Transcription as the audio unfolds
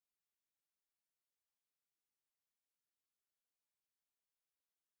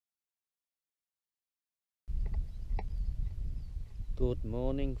Good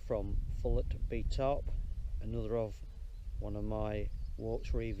morning from Fulletby top, another of one of my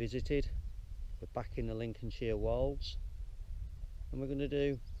walks revisited. We're back in the Lincolnshire wolds and we're going to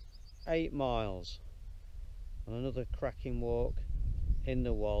do 8 miles on another cracking walk in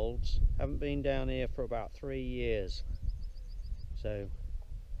the wolds. Haven't been down here for about 3 years, so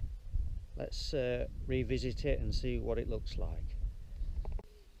let's revisit it and see what it looks like.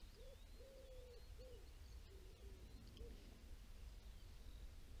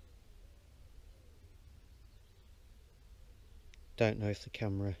 Don't know if the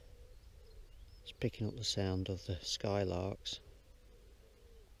camera is picking up the sound of the skylarks.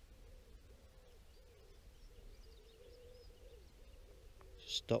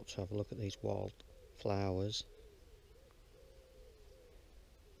 Just stop to have a look at these wild flowers.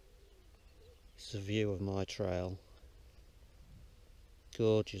 This is a view of my trail.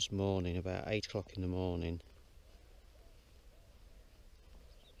 Gorgeous morning, about 8 o'clock in the morning.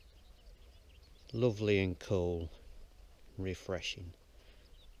 Lovely and cool. Refreshing,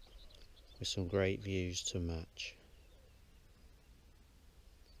 with some great views to match.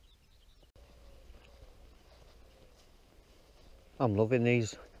 I'm loving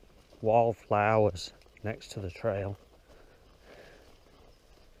these wildflowers next to the trail.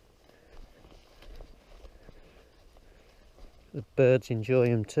 The birds enjoy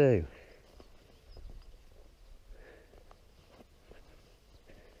them too.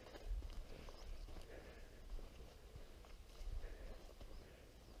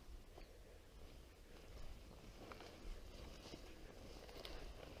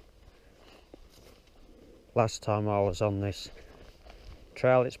 Last time I was on this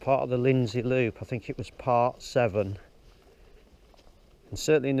trail, it's part of the Lindsay Loop. I think it was part 7, and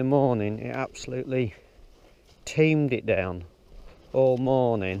certainly in the morning it absolutely teamed it down all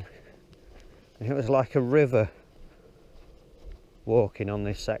morning, and it was like a river walking on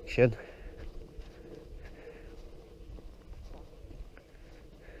this section.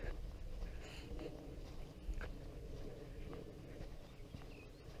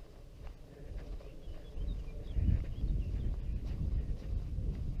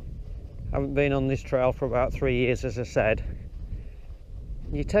 I haven't been on this trail for about 3 years, as I said.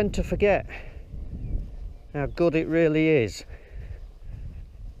 You tend to forget how good it really is.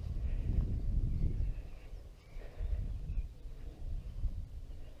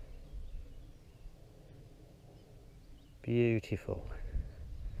 Beautiful.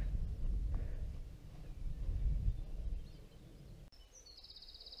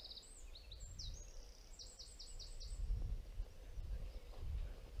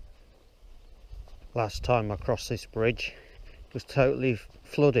 Last time I crossed this bridge, it was totally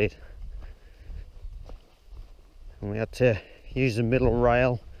flooded, and we had to use the middle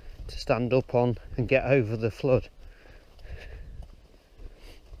rail to stand up on and get over the flood.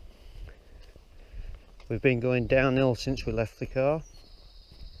 We've been going downhill since we left the car.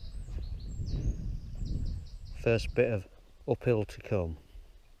 First bit of uphill to come.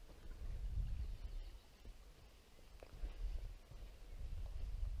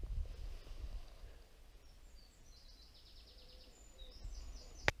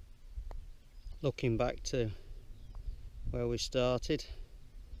 Looking back to where we started,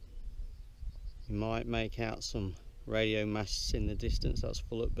 you might make out some radio masts in the distance. That's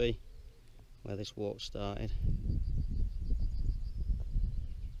Fulletby, where this walk started.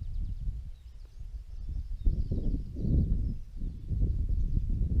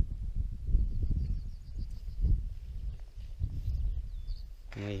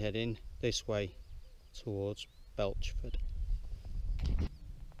 And we head in this way towards Belchford.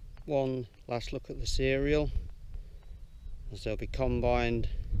 One last look at the cereal, as they'll be combined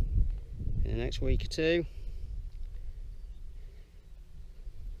in the next week or two.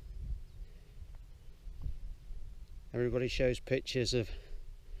 Everybody shows pictures of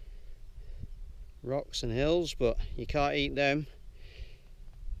rocks and hills, but you can't eat them.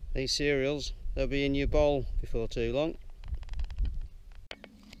 These cereals, they'll be in your bowl before too long.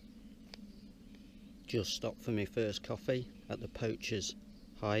 Just stopped for my first coffee at the Poacher's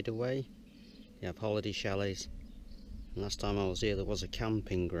Hideaway. You have holiday chalets, and last time I was here there was a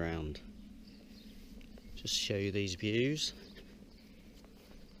camping ground. Just show you these views.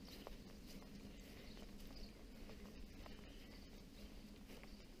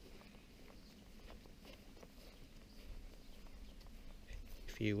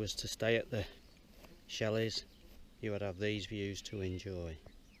 If you was to stay at the chalets, you would have these views to enjoy.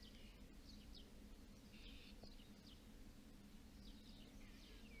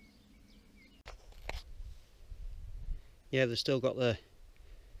 Yeah, they've still got the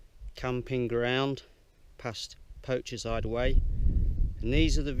camping ground past Poacher's Hideaway, And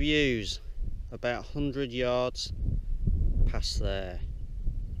these are the views about 100 yards past there,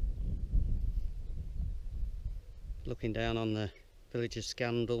 looking down on the village of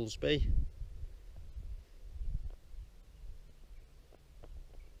Scandalsby.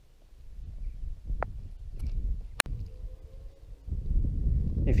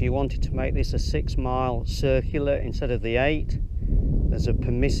 If you wanted to make this a 6-mile circular instead of the 8, there's a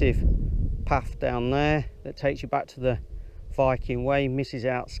permissive path down there that takes you back to the Viking Way, misses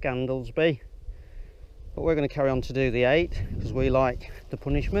out Scandalsby. But we're going to carry on to do the 8 because we like the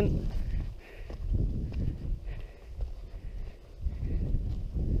punishment.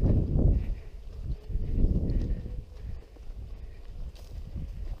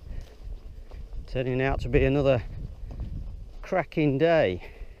 Turning out to be another cracking day.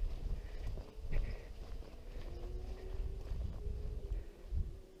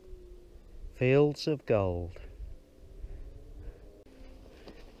 Fields of gold.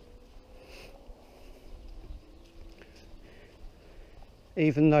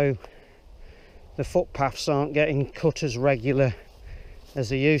 Even though the footpaths aren't getting cut as regular as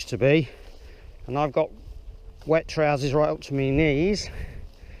they used to be, and I've got wet trousers right up to my knees,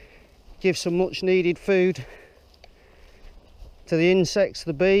 give some much needed food to the insects,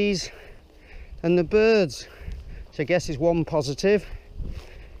 the bees and the birds, which I guess is one positive.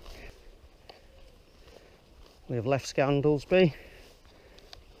 We have left Scandalsby,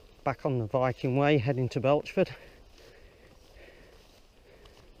 back on the Viking Way, heading to Belchford.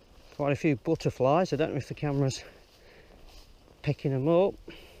 Quite a few butterflies. I don't know if the camera's picking them up.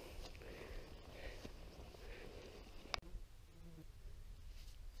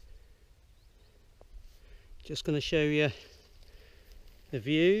 Just going to show you the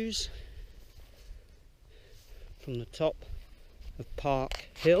views from the top of Park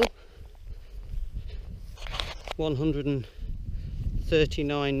Hill,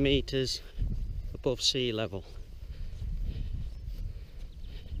 139 metres above sea level.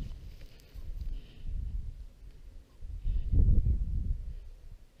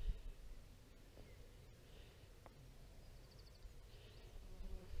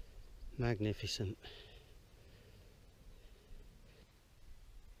 Magnificent.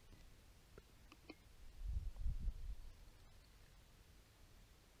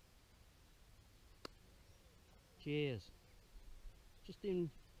 Cheers. Just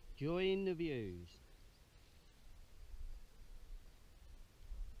enjoying the views.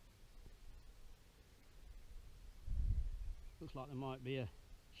 Looks like there might be a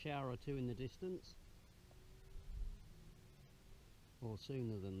shower or two in the distance. Or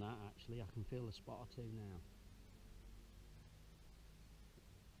sooner than that, actually. I can feel a spot or two now.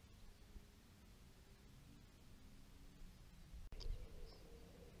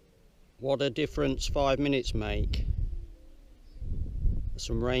 What a difference 5 minutes make. There's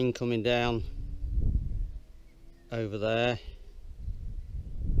some rain coming down over there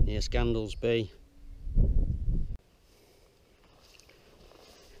near Scandalsby.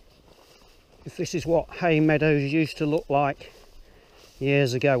 If this is what hay meadows used to look like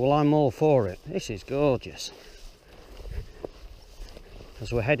years ago, well, I'm all for it. This is gorgeous.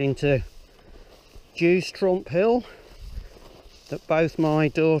 As we're heading to Juicetrump Hill, that both my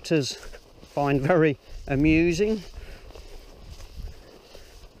daughters find very amusing.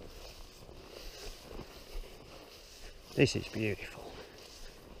 This is beautiful.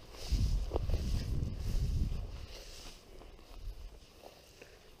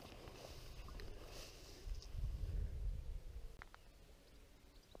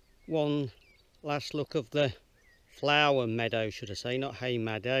 One last look of the flower meadow, should I say, not hay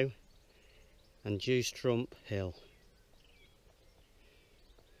meadow, and Juicetrump Hill.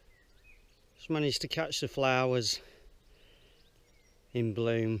 Just managed to catch the flowers in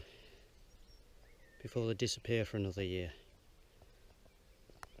bloom before they disappear for another year.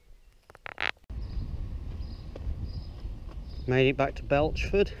 Made it back to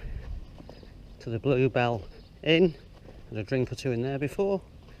Belchford, to the Bluebell Inn. Had a drink or two in there before.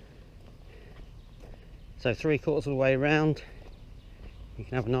 So 3/4 of the way round, you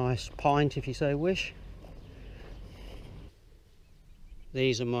can have a nice pint if you so wish.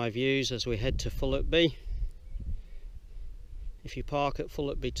 These are my views as we head to Fulletby. If you park at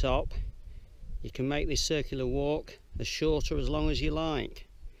Fulletby Top, you can make this circular walk as short or as long as you like.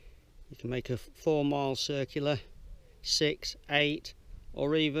 You can make a 4-mile circular, 6, 8,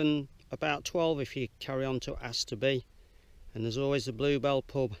 or even about 12 if you carry on to Astorby. And there's always the Bluebell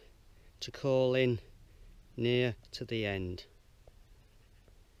pub to call in near to the end.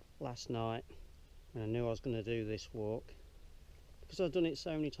 Last night, when I knew I was going to do this walk, because I've done it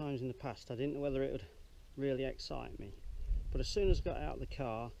so many times in the past, I didn't know whether it would really excite me. But as soon as I got out of the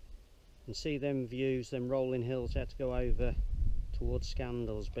car and see them views, them rolling hills I had to go over towards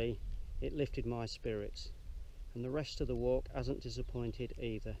Scandalsby, it lifted my spirits, and the rest of the walk hasn't disappointed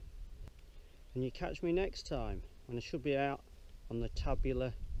either. And you catch me next time when I should be out on the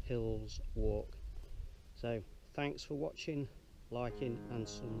Tabular Hills walk. So thanks for watching, liking and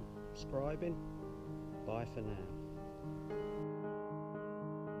subscribing. Bye for now.